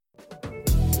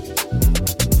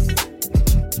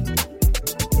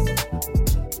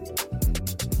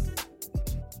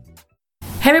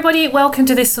Hey everybody, welcome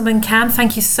to This Woman Can.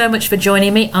 Thank you so much for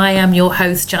joining me. I am your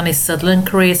host, Janice Sutherland,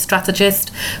 career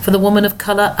strategist for the woman of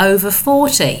colour over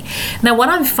 40. Now, what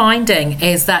I'm finding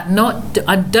is that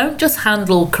I don't just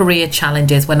handle career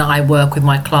challenges when I work with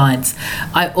my clients.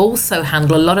 I also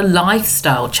handle a lot of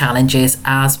lifestyle challenges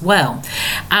as well.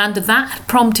 And that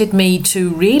prompted me to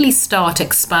really start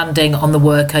expanding on the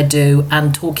work I do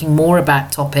and talking more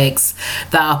about topics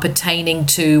that are pertaining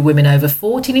to women over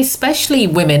 40 and especially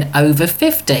women over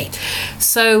 50.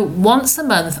 So once a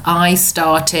month I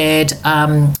started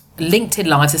LinkedIn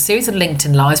Lives, a series of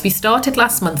LinkedIn Lives. We started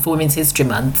last month for Women's History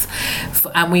Month,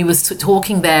 and we was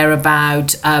talking there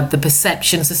about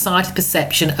society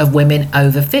perception of women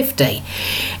over 50.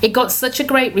 It got such a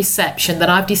great reception that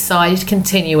I've decided to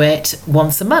continue it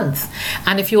once a month.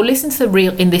 And if you're listening to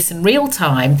in real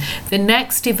time, the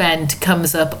next event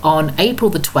comes up on April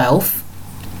the 12th,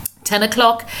 10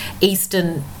 o'clock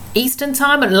Eastern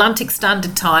time, Atlantic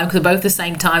Standard Time, because we're both the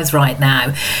same times right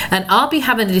now. And I'll be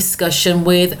having a discussion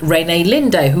with Renee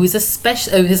Lindo, who's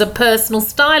a personal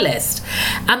stylist.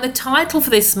 And the title for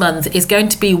this month is going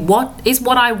to be "What is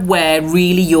what I wear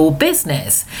really your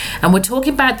business?" And we're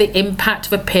talking about the impact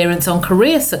of appearance on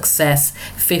career success,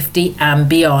 50 and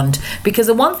beyond. Because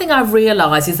the one thing I've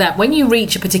realised is that when you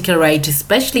reach a particular age,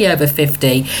 especially over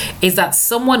 50, is that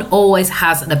someone always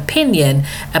has an opinion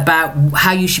about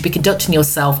how you should be conducting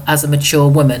yourself as a mature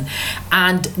woman,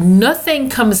 and nothing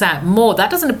comes out more, that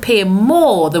doesn't appear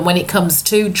more than when it comes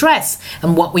to dress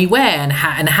and what we wear and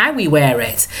how we wear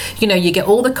it. You know, you get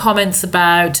all the comments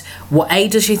about what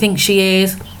age does she think she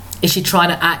is she trying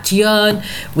to act young,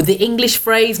 with the English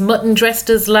phrase mutton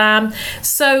dressed as lamb.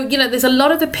 So, you know, there's a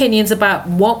lot of opinions about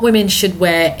what women should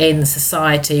wear in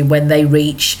society when they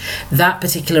reach that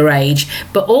particular age,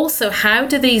 but also how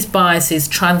do these biases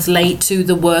translate to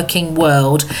the working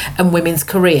world and women's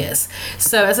careers.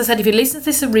 So as I said, if you listen to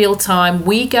this in real time,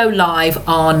 we go live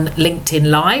on LinkedIn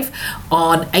Live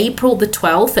on April the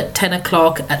 12th at 10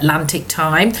 o'clock Atlantic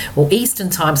time or Eastern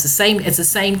time. It's the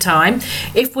same time.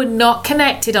 If we're not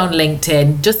connected on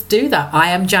LinkedIn, just do that. I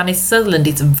am Janice Sutherland.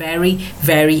 It's very,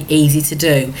 very easy to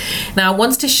do. Now, I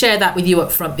wanted to share that with you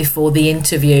up front before the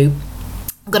interview.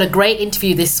 I've got a great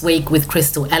interview this week with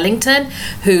Crystal Ellington,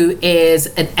 who is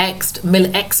an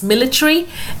ex-military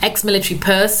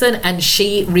person, and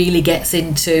she really gets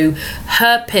into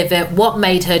her pivot, what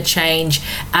made her change,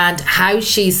 and how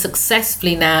she's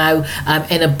successfully now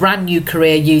in a brand new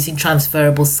career using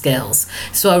transferable skills.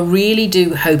 So I really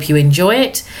do hope you enjoy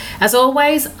it. As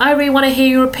always, I really want to hear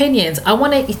your opinions. I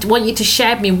want you to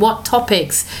share with me what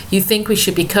topics you think we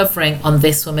should be covering on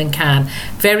This Woman Can.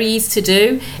 Very easy to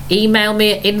do. Email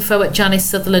me at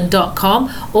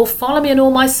info@janicesutherland.com or follow me on all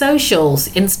my socials,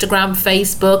 Instagram,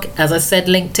 Facebook, as I said,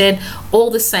 LinkedIn, all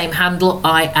the same handle.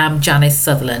 I am Janice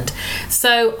Sutherland.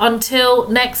 So until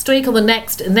next week or the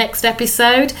next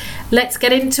episode, let's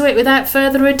get into it without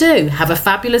further ado. Have a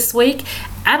fabulous week,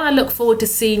 and I look forward to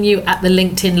seeing you at the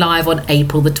LinkedIn Live on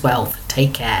April the 12th.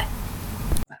 Take care.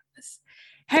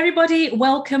 Hey everybody,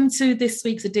 welcome to this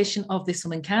week's edition of This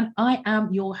Woman Can. I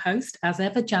am your host, as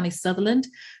ever, Janice Sutherland,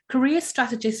 career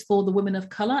strategist for the women of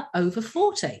colour over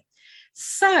 40.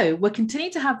 So we're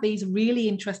continuing to have these really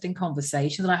interesting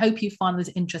conversations, and I hope you find them as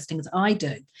interesting as I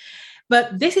do.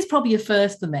 But this is probably a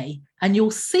first for me, and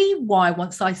you'll see why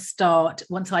once I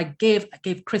give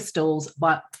Crystal's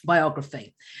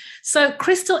biography. So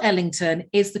Crystal Ellington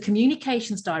is the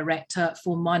Communications Director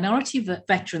for Minority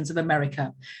Veterans of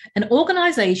America, an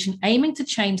organisation aiming to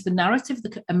change the narrative of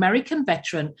the American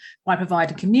veteran by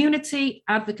providing community,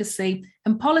 advocacy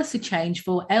and policy change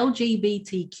for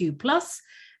LGBTQ+,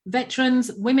 veterans,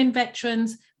 women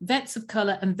veterans, vets of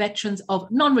colour and veterans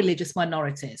of non-religious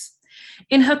minorities.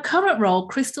 In her current role,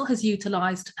 Crystal has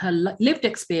utilised her lived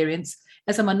experience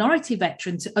as a minority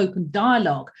veteran to open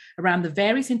dialogue around the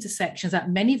various intersections that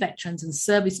many veterans and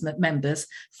service members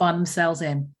find themselves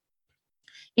in.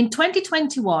 In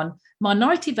 2021,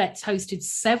 Minority Vets hosted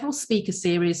several speaker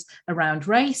series around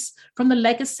race, from the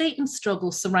legacy and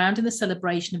struggles surrounding the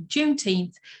celebration of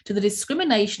Juneteenth to the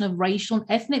discrimination of racial and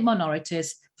ethnic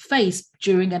minorities faced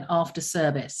during and after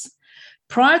service.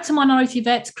 Prior to Minority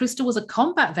Vets, Crystal was a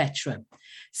combat veteran,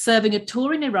 serving a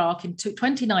tour in Iraq in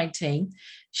 2019.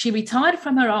 She retired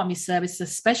from her army service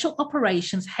as Special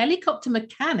Operations Helicopter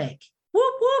Mechanic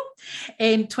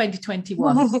in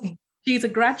 2021. She's a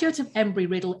graduate of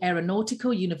Embry-Riddle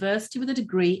Aeronautical University with a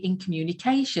degree in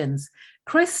communications.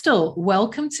 Crystal,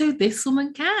 welcome to This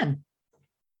Woman Can.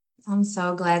 I'm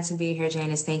so glad to be here,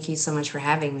 Janice. Thank you so much for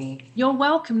having me. You're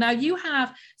welcome. Now, you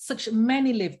have such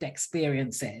many lived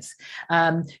experiences.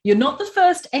 You're not the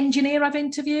first engineer I've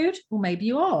interviewed, or maybe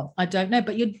you are, I don't know,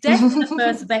 but you're definitely the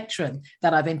first veteran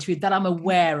that I've interviewed that I'm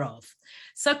aware of.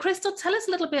 So, Crystal, tell us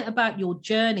a little bit about your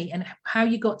journey and how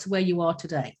you got to where you are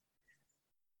today.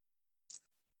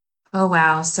 Oh,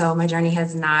 wow. So my journey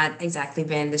has not exactly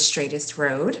been the straightest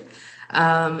road.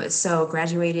 So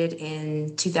graduated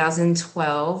in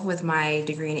 2012 with my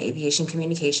degree in aviation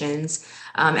communications.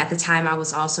 At the time, I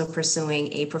was also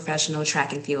pursuing a professional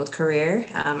track and field career.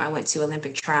 I went to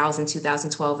Olympic trials in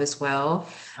 2012 as well.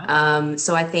 Oh,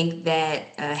 So I think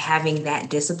that having that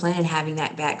discipline and having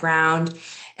that background,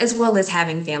 as well as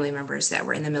having family members that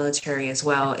were in the military as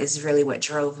well, is really what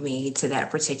drove me to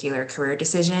that particular career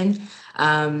decision.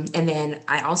 And then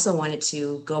I also wanted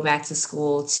to go back to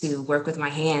school to work with my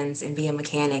hands and be a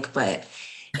mechanic, but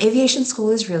aviation school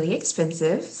is really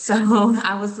expensive. So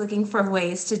I was looking for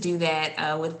ways to do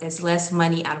that with as less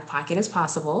money out of pocket as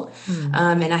possible. hmm.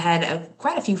 And I had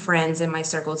quite a few friends in my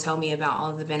circle tell me about all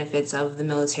of the benefits of the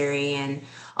military and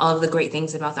all of the great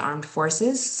things about the armed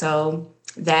forces. So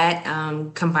that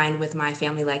combined with my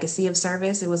family legacy of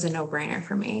service, it was a no-brainer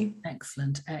for me.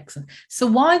 Excellent, excellent. So,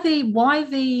 why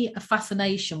the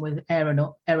fascination with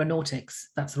aeronautics?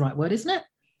 That's the right word, isn't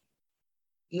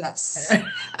Yes. it?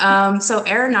 So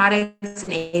aeronautics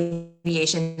and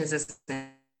aviation is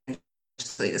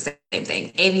essentially the same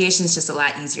thing. Aviation is just a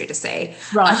lot easier to say.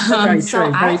 Right, very So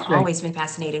true, very I've true. always been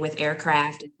fascinated with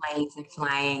aircraft and planes and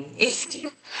flying.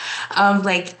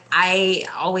 Like I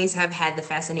always have had the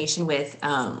fascination with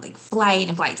like flight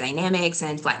and flight dynamics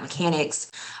and flight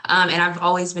mechanics. And I've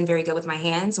always been very good with my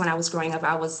hands. When I was growing up,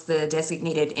 I was the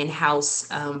designated in-house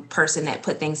person that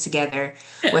put things together,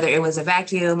 whether it was a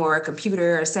vacuum or a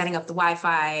computer or setting up the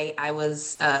Wi-Fi. I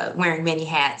was wearing many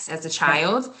hats as a Yeah.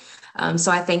 child.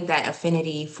 So I think that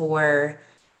affinity for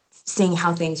seeing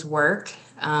how things work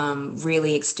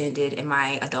really extended in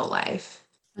my adult life.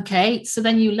 Okay, so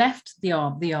then you left the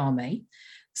army.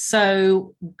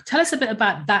 So tell us a bit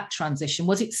about that transition.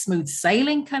 Was it smooth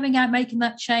sailing coming out, making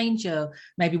that change, or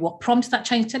maybe what prompted that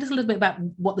change? Tell us a little bit about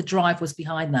what the drive was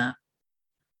behind that.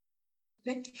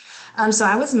 So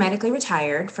I was medically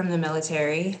retired from the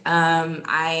military.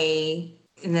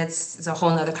 And that's it's a whole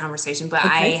nother conversation, but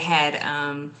I Okay.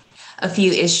 had a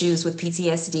few issues with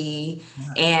PTSD,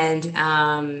 Right.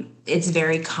 and it's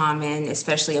very common,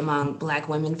 especially among Black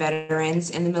women veterans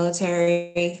in the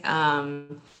military.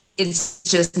 It's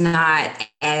just not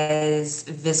as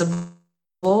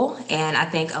visible. And I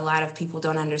think a lot of people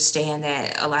don't understand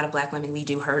that a lot of Black women, we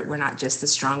do hurt. We're not just the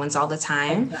strong ones all the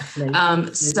time. Exactly.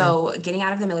 Absolutely. So getting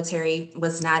out of the military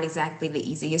was not exactly the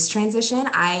easiest transition.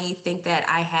 I think that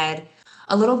I had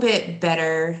a little bit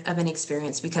better of an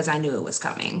experience because I knew it was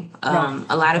coming. Right.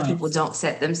 A lot of Right. people don't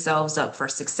set themselves up for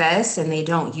success and they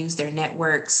don't use their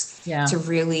networks Yeah. to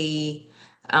really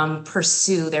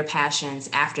pursue their passions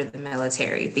after the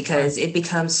military Right. because it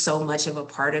becomes so much of a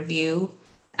part of you,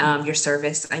 your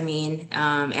service, I mean,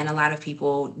 and a lot of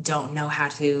people don't know how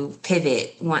to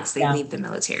pivot once they Yeah. leave the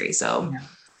military. So Yeah.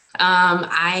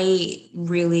 I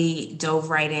really dove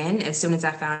right in as soon as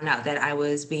I found out that I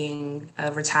was being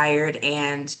retired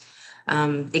and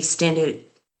extended,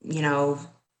 you know,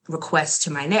 requests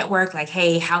to my network like,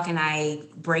 hey, how can I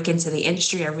break into the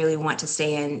industry? I really want to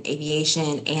stay in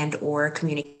aviation and or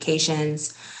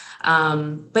communications.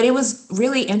 But it was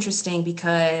really interesting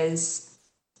because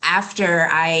after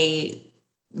I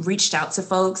reached out to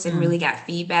folks and really Mm. got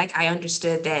feedback, I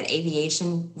understood that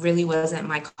aviation really wasn't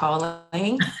my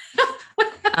calling.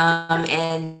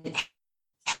 And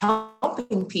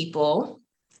helping people.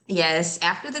 Yes,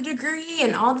 after the degree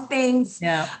and all the things,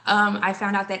 Yeah. I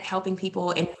found out that helping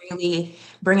people and really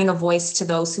bringing a voice to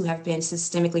those who have been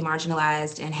systemically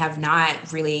marginalized and have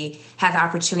not really had the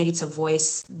opportunity to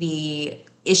voice the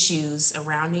issues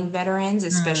surrounding veterans, Mm.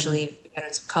 especially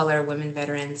veterans of color, women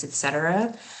veterans,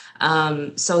 etc.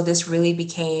 So this really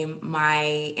became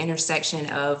my intersection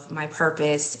of my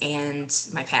purpose and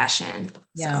my passion.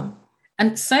 Yeah. So.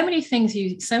 And so many things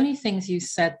you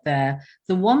said there.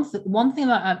 One thing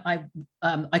that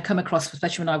I come across,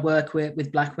 especially when I work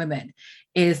with Black women,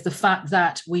 is the fact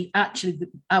that we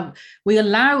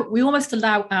almost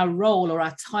allow our role or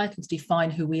our title to define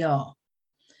who we are.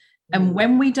 And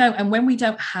when we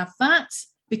don't have that,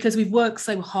 because we've worked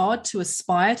so hard to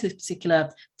aspire to this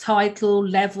particular title,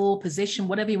 level, position,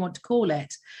 whatever you want to call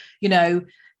it, you know,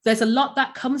 there's a lot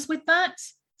that comes with that.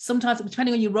 Sometimes,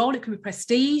 depending on your role, it could be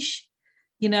prestige.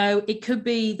 You know, it could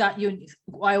be that you.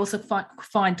 I also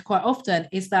find quite often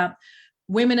is that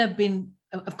women have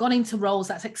gone into roles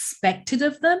that's expected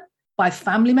of them by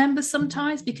family members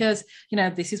sometimes, because, you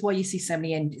know, this is why you see so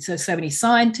many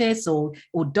scientists or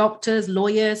doctors,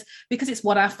 lawyers, because it's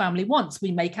what our family wants.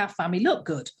 We make our family look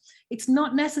good. It's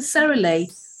not necessarily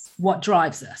what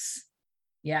drives us.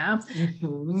 Yeah.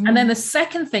 Mm-hmm. And then the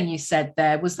second thing you said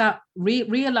there was that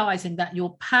realizing that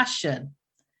your passion,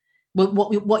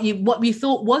 what you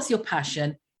thought was your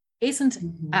passion, isn't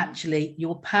actually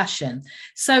your passion.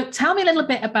 So tell me a little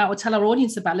bit about, or tell our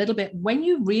audience about a little bit, when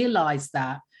you realized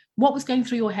that, what was going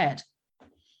through your head?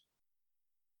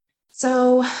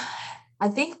 So I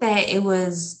think that it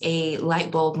was a light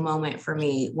bulb moment for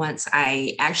me once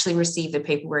I actually received the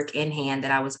paperwork in hand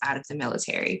that I was out of the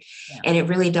military. Yeah. And it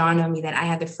really dawned on me that I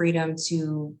had the freedom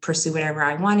to pursue whatever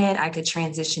I wanted. I could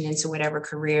transition into whatever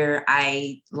career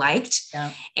I liked.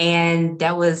 Yeah. And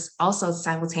that was also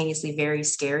simultaneously very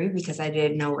scary because I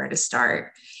didn't know where to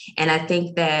start. And I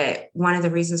think that one of the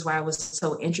reasons why I was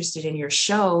so interested in your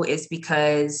show is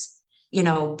because, you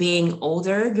know, being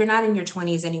older, you're not in your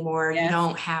 20s anymore. Yes. You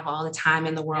don't have all the time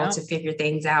in the world to figure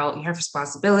things out. You have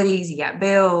responsibilities, you got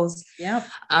bills. Yeah.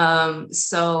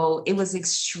 So it was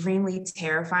extremely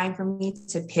terrifying for me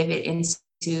to pivot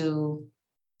into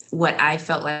what I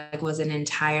felt like was an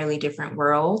entirely different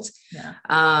world. Yeah.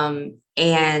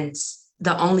 And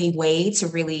the only way to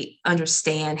really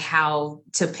understand how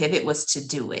to pivot was to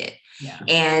do it. Yeah.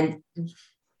 And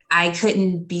I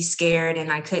couldn't be scared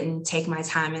and I couldn't take my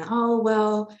time and, oh,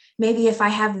 well, maybe if I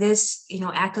have this, you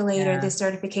know, accolade or this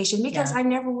certification, because I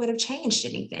never would have changed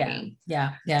anything.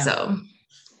 Yeah. So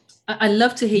I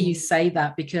love to hear you say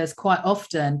that, because quite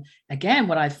often, again,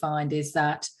 what I find is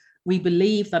that we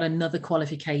believe that another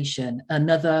qualification,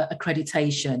 another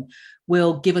accreditation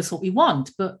will give us what we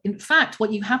want. But in fact,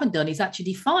 what you haven't done is actually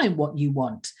define what you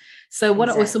want. So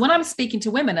so when I'm speaking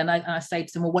to women and I say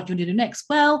to them, well, what do you want to do next?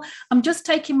 Well, I'm just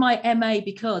taking my MA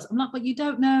because I'm like, but you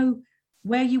don't know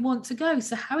where you want to go.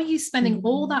 So how are you spending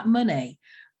all that money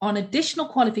on additional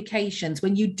qualifications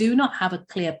when you do not have a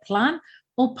clear plan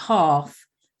or path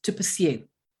to pursue?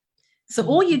 So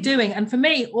all you're doing, and for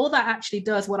me, all that actually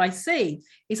does, what I see,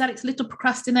 is that it's little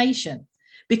procrastination,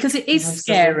 because it is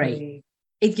scary.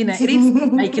 It is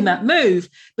making that move.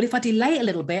 But if I delay a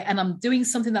little bit and I'm doing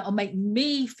something that will make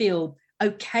me feel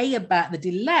okay about the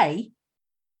delay,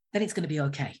 then it's going to be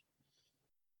okay.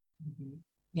 Mm-hmm.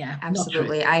 Yeah,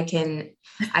 absolutely. I can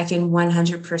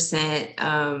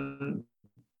 100%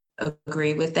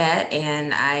 agree with that.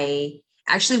 And I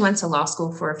actually went to law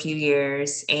school for a few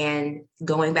years, and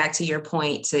going back to your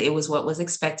point, it was what was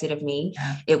expected of me.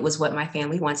 Yeah. It was what my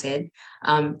family wanted.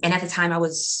 And at the time I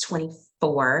was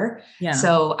 24. Yeah.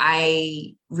 So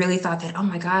I really thought that, oh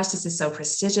my gosh, this is so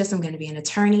prestigious. I'm going to be an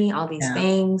attorney, all these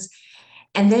things.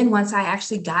 And then once I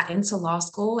actually got into law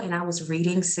school and I was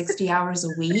reading 60 hours a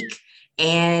week,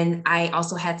 and I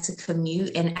also had to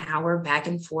commute an hour back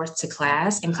and forth to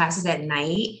class, and classes at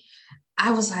night, I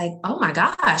was like, oh my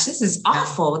gosh, this is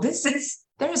awful.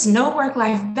 There's no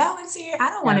work-life balance here.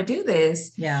 I don't want to do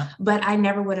this. Yeah. But I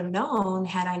never would have known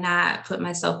had I not put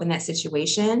myself in that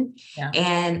situation. Yeah.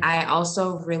 And I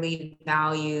also really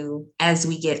value, as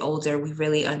we get older, we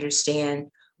really understand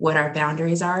what our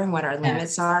boundaries are and what our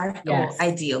limits are. Yes. Well,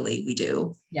 ideally we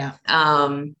do. Yeah.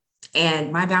 And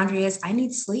my boundary is I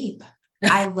need sleep.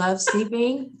 I love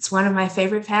sleeping. It's one of my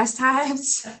favorite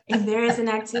pastimes. If there is an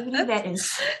activity that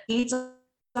impedes on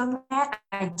that,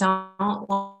 I don't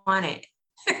want it.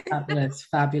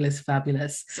 Fabulous.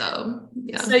 So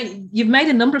you've made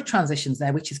a number of transitions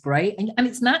there, which is great. And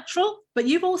it's natural, but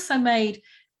you've also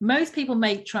most people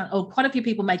make, quite a few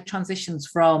people make transitions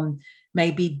from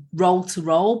maybe role to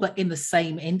role, but in the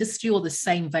same industry or the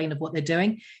same vein of what they're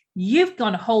doing. You've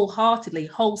gone wholeheartedly,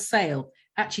 wholesale,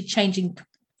 actually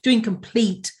doing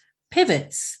complete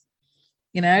pivots,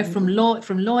 from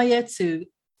lawyer to,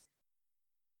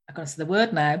 I've got to say the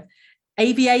word now,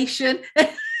 aviation.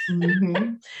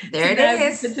 Mm-hmm. There it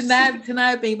is. To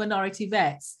now be minority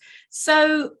vets.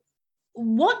 So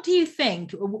what do you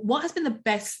think, what has been the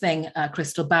best thing,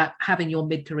 Crystal, about having your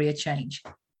mid-career change?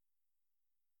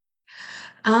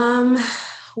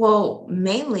 Well,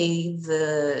 mainly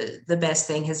the best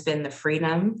thing has been the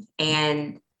freedom,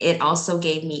 and it also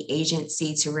gave me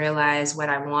agency to realize what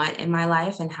I want in my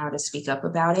life and how to speak up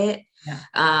about it. Yeah.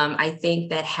 I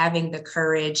think that having the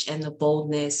courage and the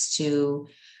boldness to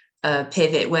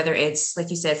pivot, whether it's, like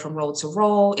you said, from role to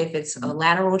role, if it's a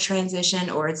lateral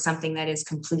transition or it's something that is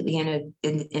completely in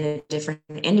a different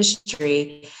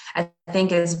industry, I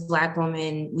think as Black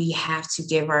women, we have to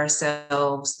give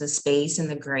ourselves the space and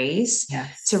the grace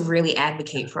to really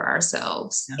advocate for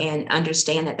ourselves and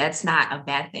understand that that's not a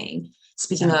bad thing.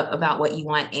 speaking up about what you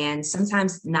want. And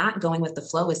sometimes not going with the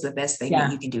flow is the best thing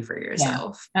that you can do for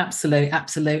yourself.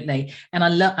 Absolutely. And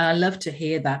I love to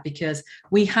hear that, because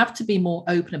we have to be more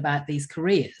open about these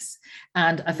careers.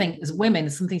 And I think as women,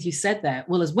 some things you said there,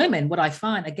 well, as women, what I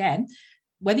find, again,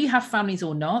 whether you have families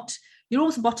or not, you're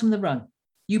always bottom of the rung.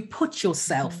 You put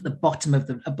yourself at the bottom of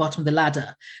the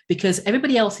ladder, because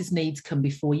everybody else's needs come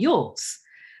before yours.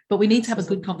 But we need to have a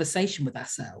good conversation with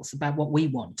ourselves about what we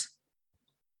want.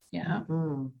 Yeah.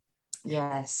 Mm-hmm.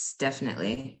 Yes,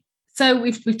 definitely. So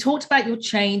we've talked about your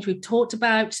change. We've talked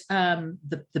about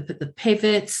the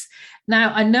pivots.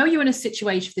 Now, I know you're in a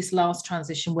situation for this last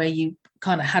transition where you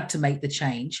kind of had to make the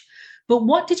change, but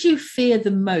what did you fear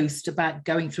the most about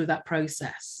going through that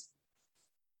process?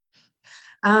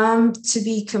 To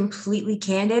be completely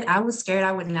candid, I was scared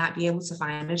I would not be able to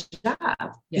find a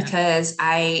job because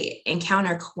I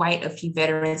encounter quite a few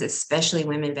veterans, especially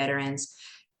women veterans,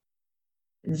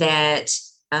 that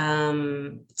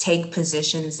take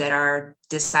positions that are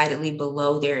decidedly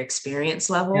below their experience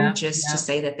level to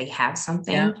say that they have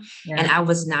something. And I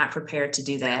was not prepared to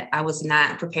do that. I was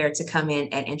not prepared to come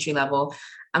in at entry level.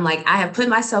 I'm like, I have put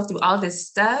myself through all this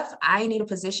stuff. I need a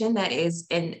position that is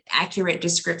an accurate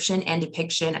description and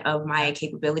depiction of my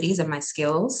capabilities and my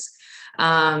skills.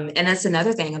 And that's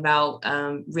another thing about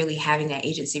really having that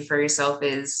agency for yourself,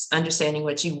 is understanding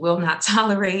what you will not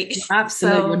tolerate.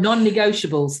 Absolutely. Your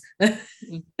non-negotiables.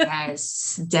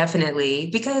 Yes,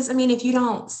 definitely. Because I mean, if you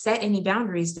don't set any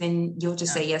boundaries, then you'll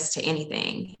just say yes to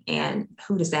anything. And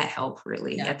who does that help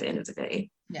really at the end of the day?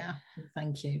 Yeah,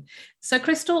 thank you. So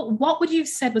Crystal, what would you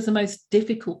said was the most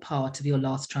difficult part of your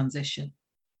last transition?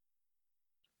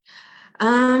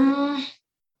 I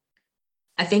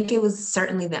think it was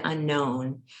certainly the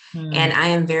unknown. And I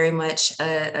am very much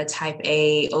a type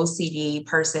A OCD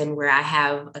person, where I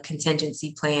have a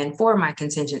contingency plan for my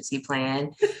contingency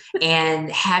plan,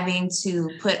 and having to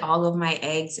put all of my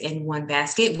eggs in one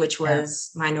basket, which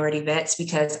was minority vets,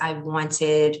 because I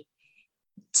wanted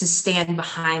to stand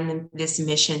behind this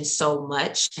mission so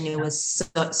much. And it was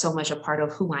so much a part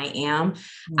of who I am.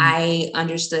 I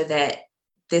understood that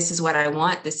this is what I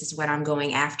want. This is what I'm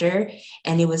going after.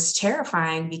 And it was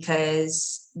terrifying,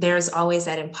 because there's always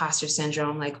that imposter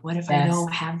syndrome. Like, what if I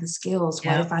don't have the skills?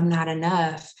 What if I'm not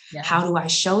enough? How do I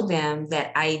show them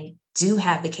that I do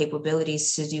have the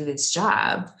capabilities to do this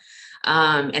job?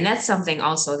 And that's something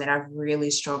also that I've really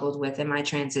struggled with in my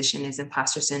transition, is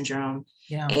imposter syndrome.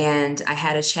 And I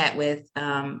had a chat with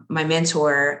my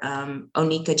mentor,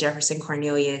 Onika Jefferson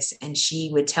Cornelius, and she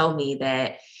would tell me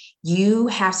that you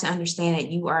have to understand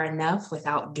that you are enough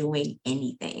without doing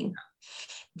anything.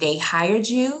 They hired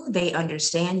you. They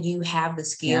understand you have the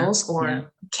skills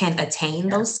or can attain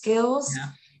those skills.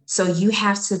 So you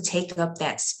have to take up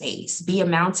that space, be a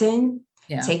mountain,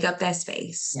 take up that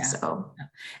space.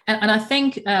 And I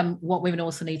think what women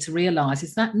also need to realize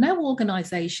is that no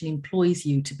organization employs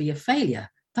you to be a failure.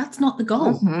 That's not the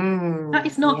goal. That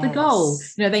is not the goal.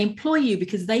 You know, they employ you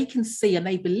because they can see and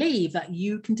they believe that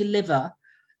you can deliver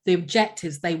the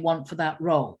objectives they want for that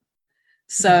role.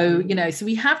 So, you know, so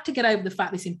we have to get over the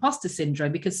fact, this imposter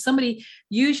syndrome, because somebody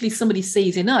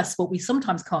sees in us what we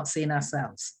sometimes can't see in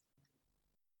ourselves.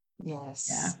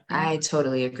 I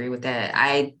totally agree with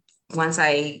that. Once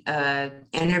I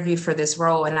interviewed for this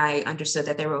role, and I understood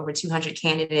that there were over 200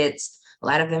 candidates, a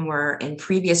lot of them were in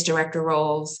previous director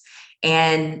roles.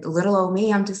 And little old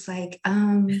me, I'm just like,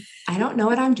 I don't know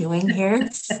what I'm doing here,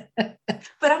 but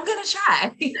I'm going to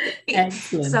try.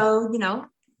 Excellent. So, you know,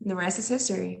 the rest is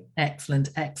history.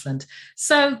 Excellent.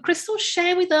 So, Crystal,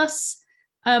 share with us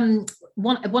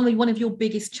one of your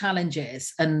biggest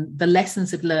challenges and the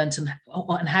lessons you've learned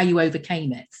and how you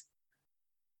overcame it.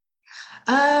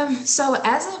 So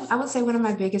I would say one of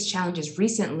my biggest challenges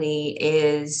recently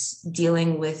is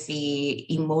dealing with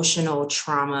the emotional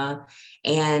trauma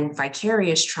and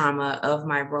vicarious trauma of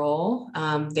my role.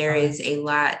 There is a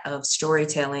lot of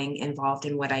storytelling involved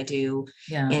in what I do,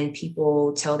 and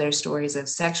people tell their stories of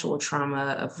sexual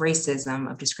trauma, of racism,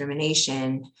 of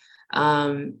discrimination.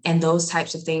 And those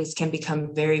types of things can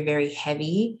become very, very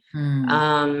heavy.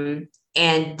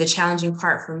 And the challenging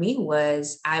part for me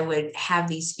was I would have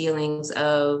these feelings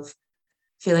of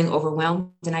feeling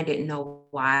overwhelmed, and I didn't know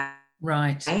why.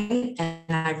 Right. And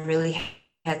I really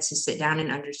had to sit down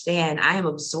and understand I am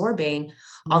absorbing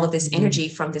all of this energy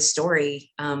from this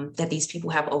story that these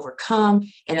people have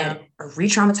overcome, and that are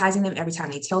re-traumatizing them every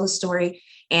time they tell the story.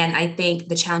 And I think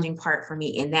the challenging part for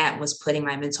me in that was putting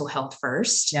my mental health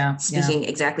first. Speaking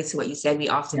exactly to what you said, we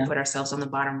often put ourselves on the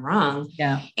bottom rung,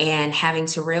 and having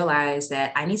to realize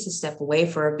that I need to step away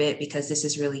for a bit because this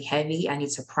is really heavy. I need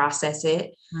to process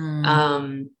it.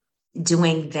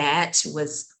 doing that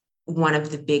was one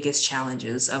of the biggest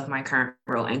challenges of my current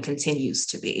role and continues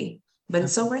to be, but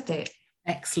it's so worth it.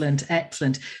 Excellent,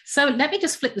 excellent. So let me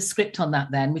just flip the script on that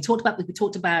then. We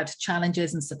talked about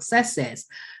challenges and successes,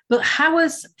 but how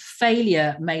has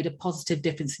failure made a positive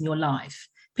difference in your life?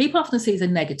 People often see it as a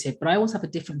negative, but I always have a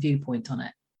different viewpoint on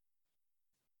it.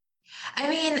 I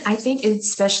mean, I think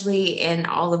especially in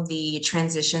all of the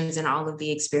transitions and all of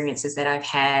the experiences that I've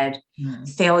had,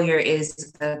 failure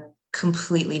is a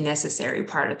completely necessary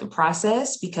part of the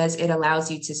process because it allows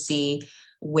you to see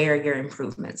where your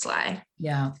improvements lie.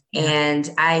 Yeah. And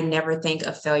I never think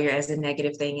of failure as a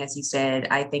negative thing. As you said,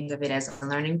 I think of it as a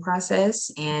learning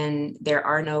process, and there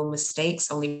are no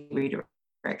mistakes, only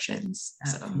redirections.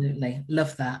 Absolutely. So.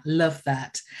 Love that. Love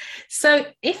that. So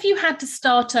if you had to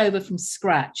start over from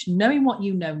scratch, knowing what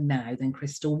you know now, then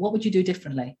Crystal, what would you do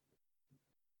differently?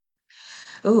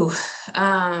 Well,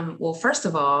 first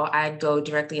of all, I'd go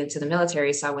directly into the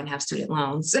military so I wouldn't have student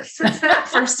loans,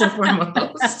 first and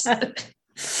foremost.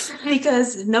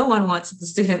 Because no one wants the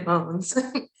student loans.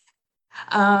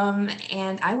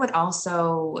 And I would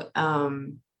also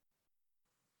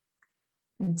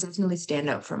definitely stand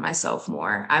up for myself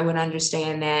more. I would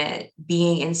understand that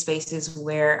being in spaces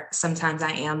where sometimes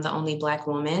I am the only Black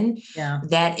woman,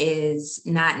 that is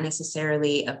not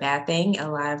necessarily a bad thing.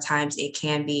 A lot of times it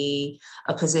can be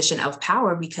a position of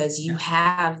power because you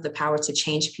have the power to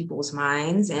change people's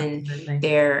minds and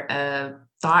their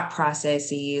thought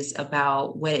processes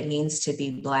about what it means to be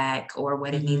Black or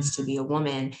what it means to be a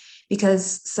woman,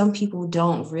 because some people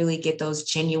don't really get those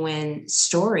genuine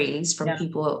stories from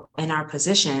people in our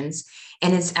positions.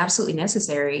 And it's absolutely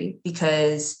necessary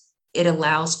because it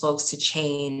allows folks to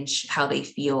change how they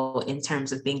feel in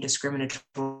terms of being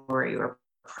discriminatory or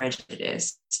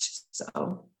prejudiced.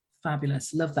 So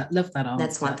fabulous. Love that. Love that answer.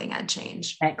 That's one thing I'd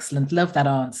change. Excellent. Love that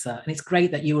answer. And it's great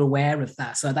that you were aware of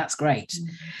that. So that's great.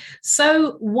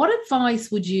 So what advice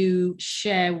would you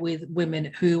share with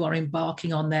women who are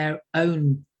embarking on their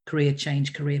own career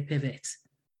change, career pivot?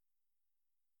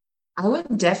 I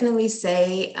would definitely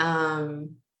say,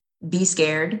 be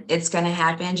scared. It's going to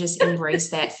happen. Just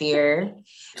embrace that fear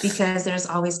because there's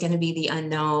always going to be the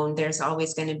unknown. There's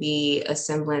always going to be a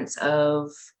semblance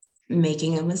of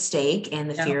making a mistake and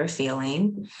the fear of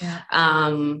failing.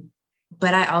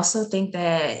 But I also think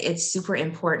that it's super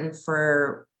important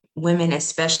for women,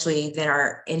 especially that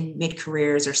are in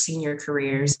mid-careers or senior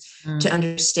careers, to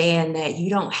understand that you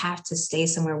don't have to stay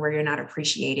somewhere where you're not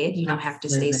appreciated. You don't have to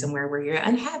stay somewhere where you're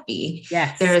unhappy.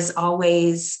 There's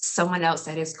always someone else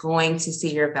that is going to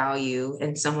see your value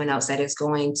and someone else that is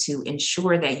going to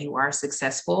ensure that you are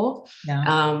successful.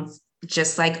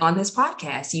 Just like on this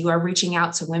podcast, you are reaching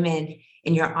out to women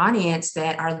in your audience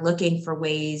that are looking for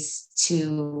ways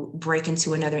to break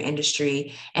into another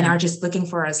industry and are just looking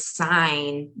for a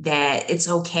sign that it's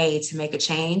okay to make a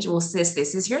change. Well, sis,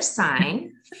 this is your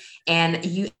sign. And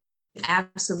you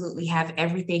absolutely have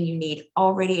everything you need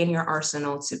already in your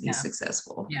arsenal to be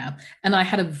successful. And I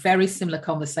had a very similar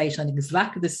conversation, I think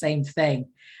exactly the same thing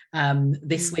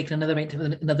this week in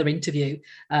another interview.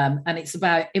 And it's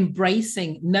about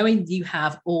embracing, knowing you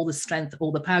have all the strength,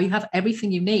 all the power, you have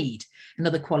everything you need.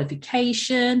 Another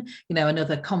qualification,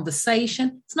 another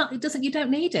conversation. You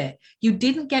don't need it. You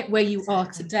didn't get where you are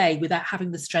today without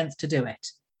having the strength to do it.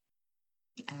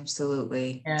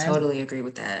 Absolutely. Totally agree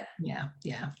with that.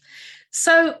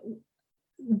 So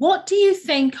what do you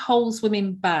think holds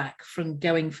women back from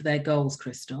going for their goals,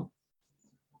 Crystal?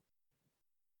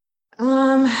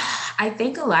 I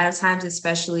think a lot of times,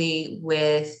 especially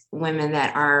with women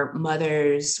that are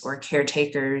mothers or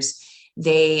caretakers,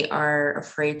 they are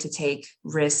afraid to take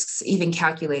risks, even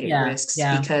calculated risks,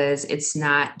 because it's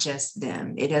not just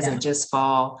them. It doesn't just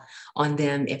fall on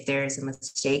them if there's a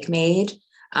mistake made.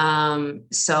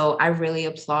 So I really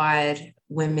applaud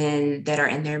women that are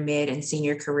in their mid and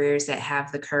senior careers that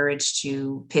have the courage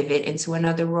to pivot into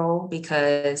another role,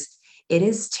 because it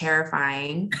is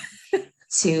terrifying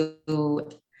to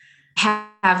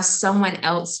have someone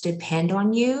else depend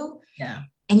on you.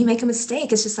 And you make a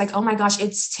mistake. It's just like, oh my gosh,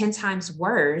 it's 10 times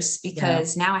worse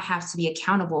because now I have to be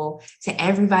accountable to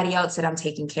everybody else that I'm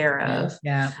taking care of.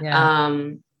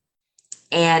 And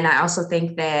I also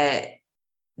think that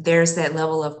there's that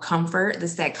level of comfort,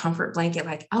 that comfort blanket,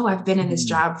 like, oh, I've been in this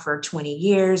job for 20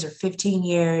 years or 15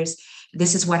 years.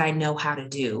 This is what I know how to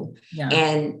do.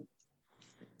 And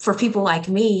for people like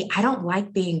me, I don't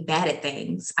like being bad at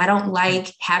things. I don't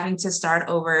like having to start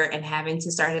over and having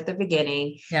to start at the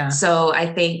beginning. Yeah. So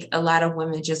I think a lot of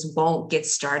women just won't get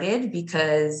started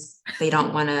because they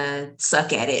don't want to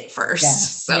suck at it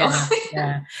first. Yeah. So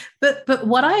yeah. But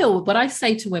what I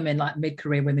say to women, like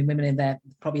mid-career women in their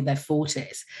probably their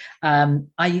 40s,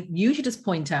 I usually just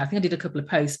point out, I think I did a couple of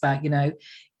posts about,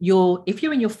 if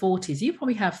you're in your 40s, you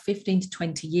probably have 15 to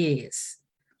 20 years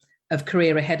of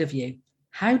career ahead of you.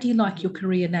 How do you like your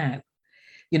career now?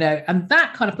 And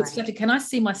that kind of puts together, can I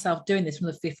see myself doing this from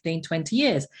the 15, 20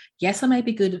 years? Yes, I may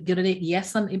be good at it.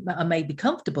 Yes, I may be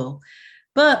comfortable,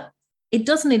 but it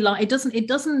doesn't make me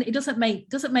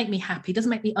happy. It doesn't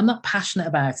make me, I'm not passionate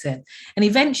about it. And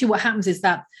eventually what happens is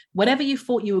that whatever you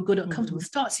thought you were good at, comfortable,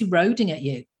 starts eroding at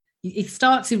you. It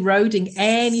starts eroding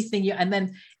anything, and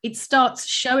then it starts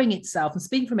showing itself. And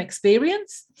speaking from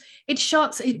experience,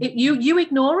 you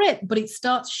ignore it, but it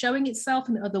starts showing itself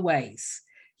in other ways.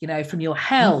 From your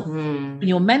health,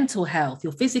 your mental health,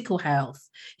 your physical health.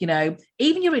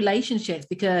 Even your relationships,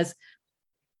 because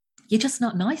you're just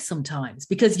not nice sometimes,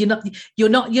 because you're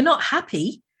not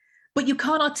happy, but you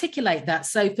can't articulate that.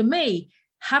 So for me,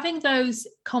 having those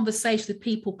conversations with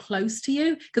people close to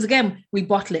you, because again, we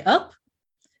bottle it up.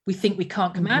 We think we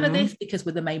can't come out of this because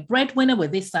we're the main breadwinner, we're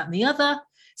this, that, and the other.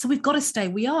 So we've got to stay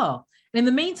we are. And in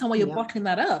the meantime, while you're bottling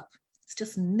that up, it's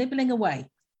just nibbling away.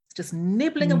 It's just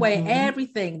nibbling away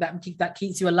everything that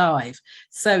keeps you alive.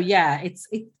 So yeah,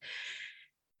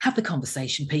 have the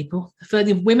conversation, people. For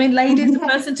the women, ladies, the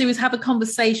person to do is have a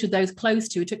conversation with those close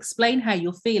to you to explain how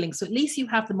you're feeling. So at least you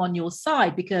have them on your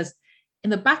side, because in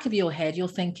the back of your head, you're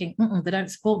thinking, they don't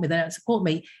support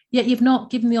me. Yet you've not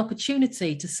given the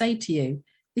opportunity to say to you,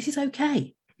 this is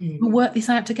okay. We'll work this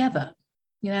out together.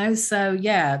 So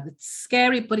yeah, it's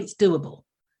scary, but it's doable.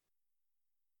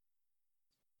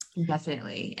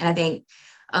 Definitely. And I think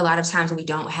a lot of times when we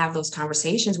don't have those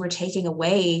conversations, we're taking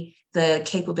away the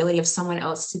capability of someone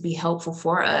else to be helpful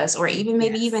for us, or even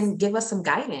maybe even give us some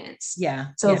guidance. Yeah.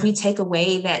 So if we take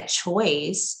away that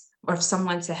choice or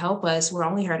someone to help us, we're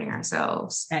only hurting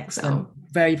ourselves. Excellent. So.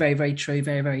 Very, very, very true.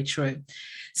 Very, very true.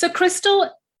 So Crystal,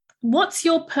 what's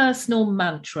your personal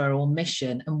mantra or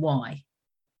mission, and why?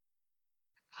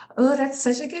 Oh, that's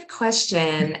such a good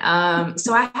question.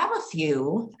 So I have a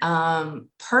few.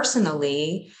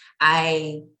 Personally,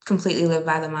 I completely live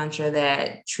by the mantra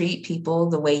that treat people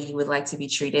the way you would like to be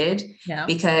treated,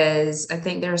 because I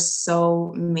think there's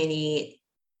so many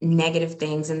negative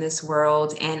things in this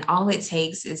world, and all it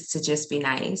takes is to just be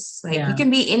nice. You can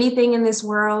be anything in this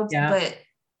world, but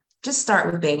just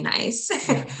start with being nice.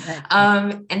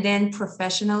 And then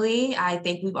professionally, I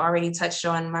think we've already touched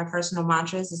on my personal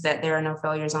mantras, is that there are no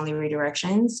failures, only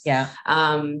redirections.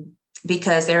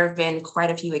 Because there have been quite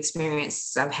a few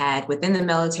experiences I've had within the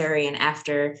military and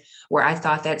after, where I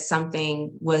thought that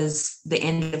something was the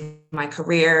end of my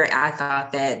career. I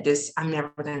thought that I'm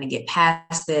never going to get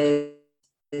past this.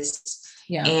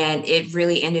 And it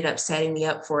really ended up setting me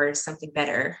up for something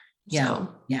better. Yeah.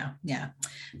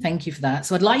 Thank you for that.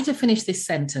 So I'd like to finish this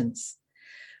sentence.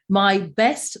 My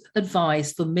best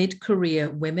advice for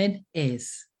mid-career women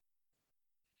is?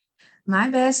 My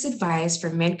best advice for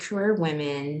mid-career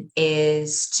women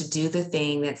is to do the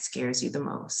thing that scares you the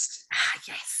most.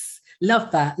 Yes.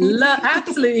 Love that.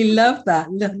 Absolutely love that.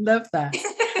 Love that.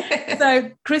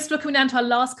 So, Crystal, coming down to our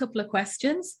last couple of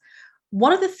questions.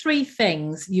 What are the 3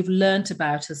 things you've learned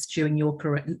about us during your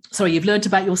career? Sorry, you've learned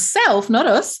about yourself, not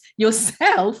us,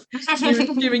 yourself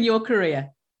during your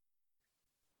career.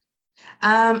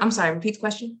 I'm sorry, repeat the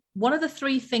question. What are the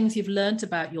 3 things you've learned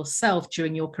about yourself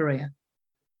during your career?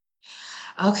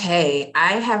 Okay,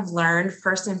 I have learned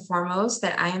first and foremost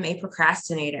that I am a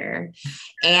procrastinator,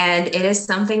 and it is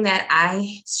something that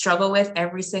I struggle with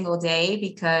every single day,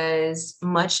 because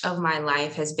much of my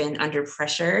life has been under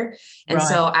pressure. And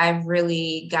so I've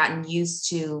really gotten used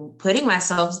to putting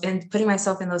myself in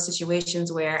those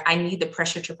situations where I need the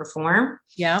pressure to perform.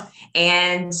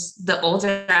 And the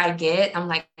older I get, I'm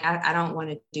like, I don't want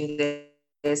to do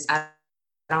this. I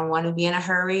don't want to be in a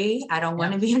hurry. I don't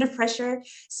want to be under pressure.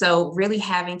 So really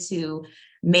having to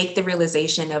make the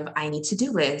realization of, I need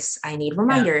to-do lists, I need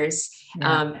reminders,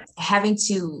 having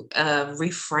to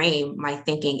reframe my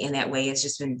thinking in that way has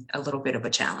just been a little bit of a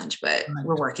challenge, but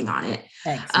we're working on it.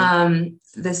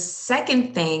 The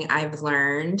second thing I've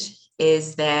learned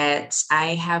is that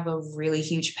I have a really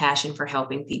huge passion for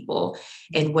helping people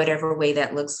in whatever way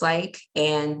that looks like.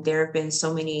 And there have been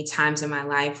so many times in my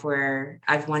life where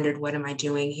I've wondered, what am I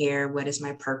doing here? What is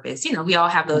my purpose? We all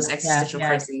have those existential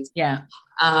crises.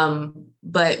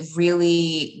 But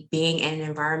really being in an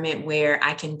environment where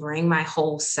I can bring my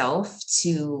whole self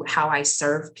to how I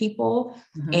serve people.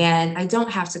 Mhm. And I don't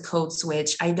have to code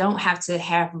switch. I don't have to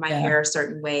have my hair a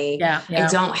certain way. I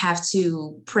don't have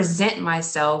to present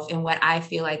myself in what I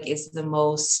feel like is the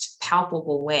most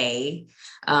palatable,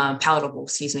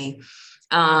 excuse me.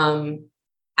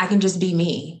 I can just be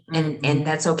me, and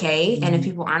that's okay. And if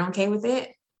people aren't okay with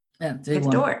it, hit the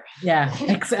door. Yeah,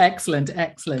 excellent.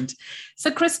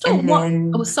 So, Crystal, we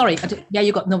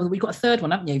got a third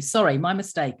one, haven't you? Sorry, my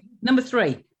mistake. Number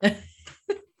 3.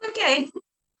 Okay.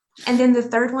 And then the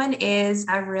third one is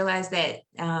I realized that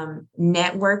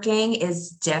networking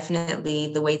is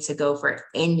definitely the way to go for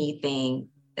anything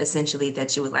essentially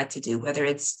that you would like to do, whether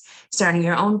it's starting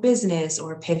your own business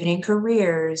or pivoting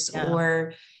careers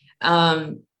or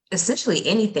essentially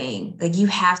anything. Like, you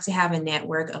have to have a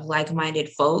network of like-minded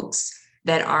folks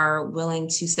that are willing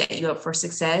to set you up for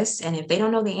success. And if they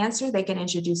don't know the answer, they can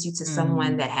introduce you to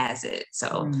someone that has it.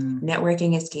 So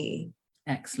networking is key.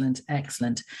 Excellent.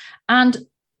 And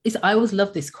I always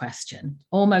love this question,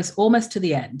 almost to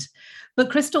the end. But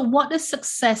Crystal, what does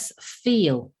success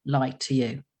feel like to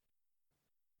you?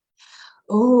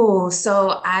 Oh,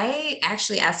 so I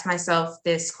actually asked myself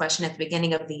this question at the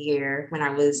beginning of the year when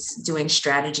I was doing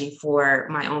strategy for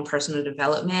my own personal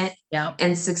development. Yeah.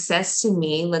 And success to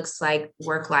me looks like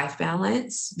work-life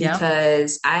balance,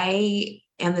 because I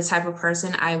am the type of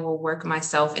person, I will work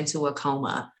myself into a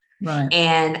coma. Right.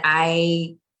 And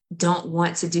I don't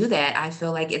want to do that. I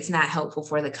feel like it's not helpful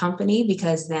for the company,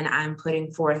 because then I'm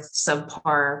putting forth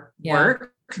subpar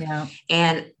work. Yeah.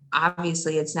 And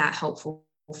obviously it's not helpful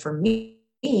for me,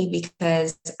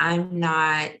 because I'm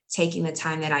not taking the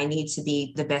time that I need to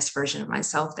be the best version of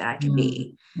myself that I can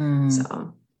be.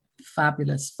 So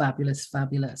fabulous.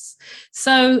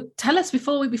 So tell us,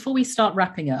 before we start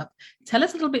wrapping up, tell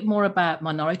us a little bit more about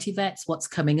Minority Vets, what's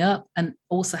coming up, and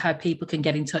also how people can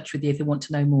get in touch with you if they want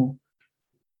to know more.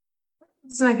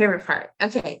 This is my favorite part.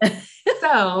 Okay.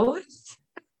 So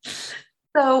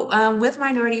with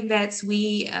Minority Vets,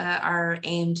 we are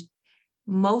aimed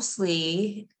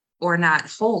mostly, or not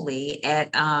wholly,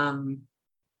 at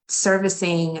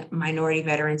servicing minority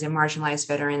veterans and marginalized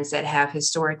veterans that have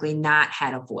historically not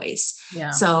had a voice. Yeah.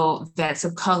 So vets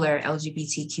of color,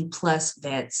 LGBTQ plus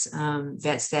vets,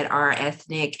 vets that are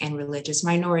ethnic and religious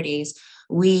minorities.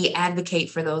 We advocate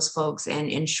for those folks and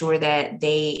ensure that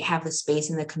they have the space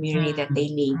in the community that they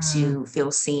need to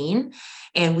feel seen.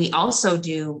 And we also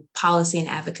do policy and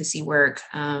advocacy work,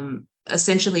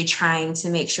 essentially trying to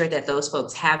make sure that those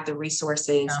folks have the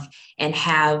resources and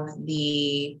have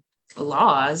the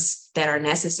laws that are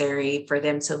necessary for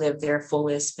them to live their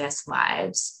fullest, best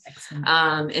lives.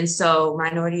 And so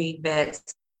Minority Vets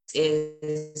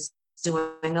is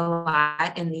doing a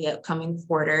lot in the upcoming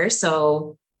quarter.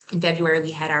 So in February,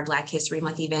 we had our Black History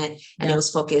Month event, and it was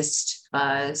focused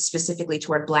specifically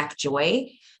toward Black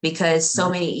joy, because so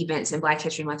many events in Black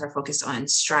History Month are focused on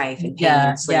strife and pain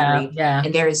and slavery.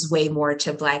 And there is way more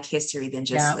to Black history than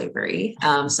just slavery.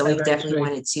 So we definitely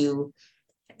wanted to,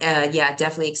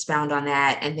 definitely expound on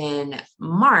that. And then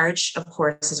March, of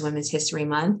course, is Women's History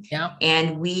Month.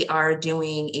 And we are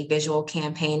doing a visual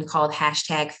campaign called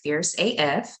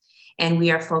 #FierceAF. And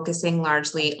we are focusing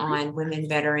largely on women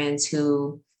veterans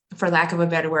who, for lack of a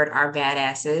better word, are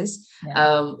badasses.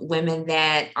 Women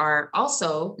that are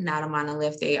also not a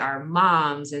monolith. They are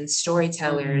moms and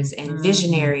storytellers and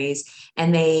visionaries.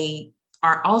 And they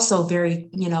are also very,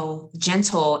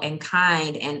 gentle and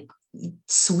kind and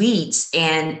sweet.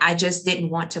 And I just didn't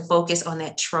want to focus on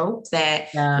that trope that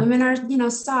women are,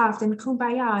 soft and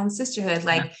kumbaya and sisterhood.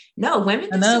 Like, no, women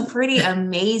do some pretty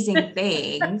amazing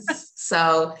things.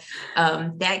 So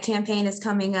that campaign is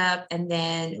coming up. And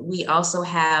then we also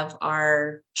have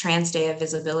our Trans Day of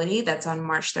Visibility. That's on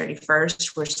March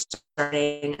 31st. We're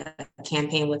starting a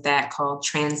campaign with that called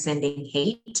Transcending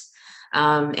Hate.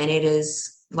 And it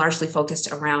is largely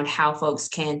focused around how folks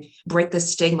can break the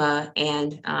stigma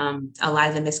and a lot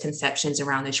of the misconceptions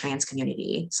around the trans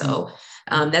community. So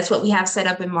that's what we have set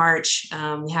up in March.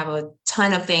 We have a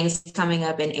ton of things coming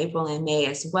up in April and May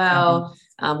as well.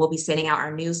 We'll be sending out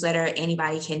our newsletter.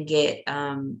 Anybody can get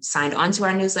signed onto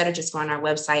our newsletter. Just go on our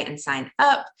website and sign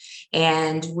up.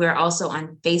 And we're also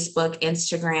on Facebook,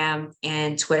 Instagram,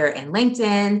 and Twitter and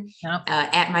LinkedIn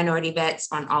at Minority Vets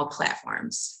on all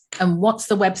platforms. And what's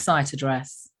the website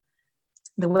address?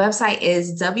 The website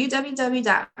is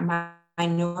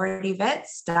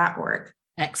www.minorityvets.org.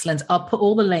 Excellent. I'll put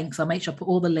all the links. I'll make sure I put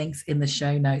all the links in the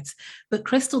show notes. But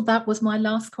Crystal, that was my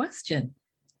last question.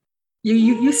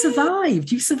 You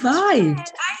survived. You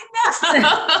survived. I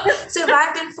know.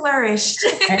 Survived and flourished.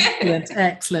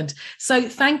 Excellent. So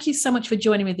thank you so much for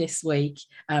joining me this week.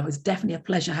 It was definitely a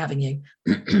pleasure having you.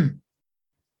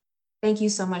 Thank you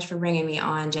so much for bringing me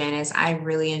on, Janice. I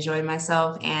really enjoyed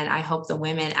myself, and I hope the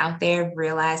women out there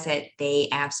realize that they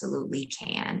absolutely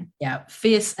can. Yeah,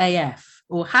 fierce AF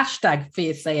or hashtag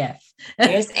fierce AF.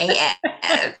 Fierce AF.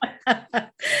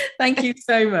 Thank you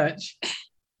so much.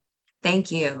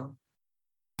 Thank you.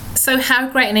 So how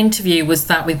great an interview was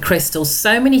that with Crystal?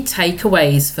 So many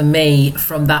takeaways for me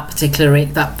from that particular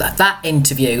that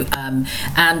interview, and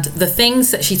the things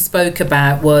that she spoke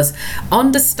about was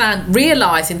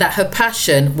realizing that her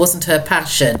passion wasn't her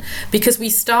passion, because we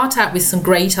start out with some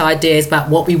great ideas about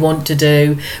what we want to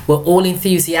do, we're all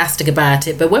enthusiastic about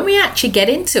it, but when we actually get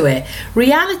into it,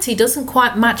 reality doesn't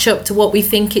quite match up to what we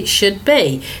think it should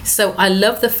be. So I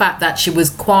love the fact that she was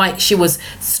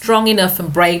strong enough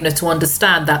and brave enough to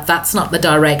understand that that's not the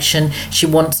direction she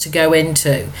wants to go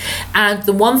into. And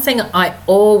the one thing I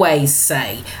always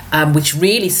say, which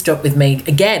really struck with me,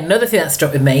 again, another thing that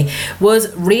struck with me,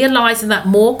 was realizing that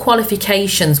more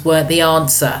qualifications weren't the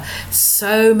answer.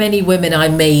 So many women I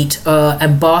meet are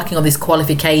embarking on this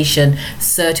qualification,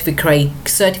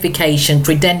 certification,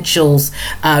 credentials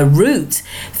route,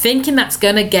 thinking that's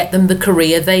going to get them the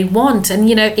career they want. And,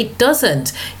 it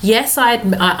doesn't. Yes,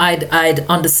 I'd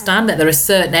understand that there are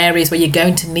certain areas where you're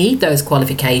going to need those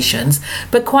qualifications,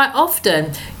 but quite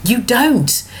often you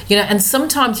don't, and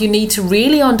sometimes you need to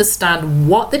really understand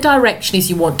what the direction is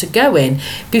you want to go in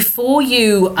before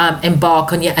you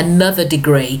embark on yet another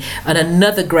degree and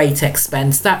another great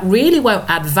expense that really won't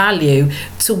add value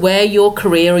to where your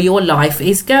career or your life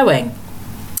is going.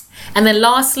 And then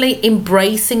lastly,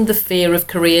 embracing the fear of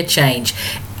career change.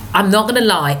 I'm not going to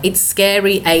lie, it's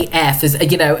scary AF,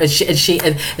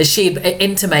 as she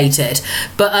intimated,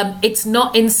 but it's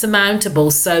not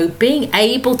insurmountable. So being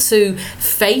able to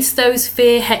face those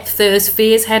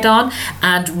fears head on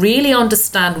and really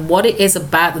understand what it is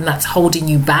about them that's holding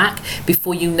you back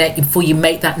before you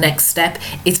make that next step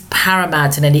is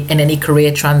paramount in any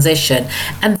career transition.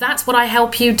 And that's what I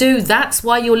help you do. That's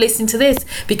why you're listening to this,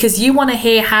 because you want to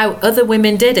hear how other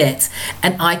women did it,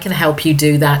 and I can help you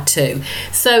do that too.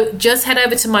 So just head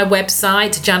over to my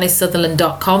website,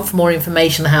 janicesutherland.com, for more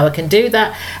information on how I can do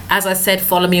that. As I said,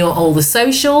 follow me on all the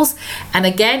socials. And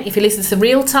again, if you listen to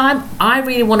real time, I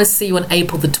really want to see you on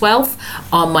April the 12th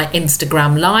on my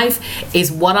Instagram Live.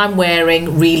 Is what I'm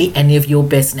wearing really any of your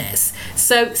business?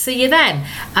 So see you then.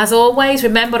 As always,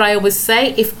 remember I always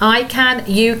say, if I can,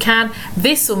 you can,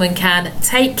 this woman can.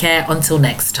 Take care until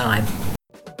next time.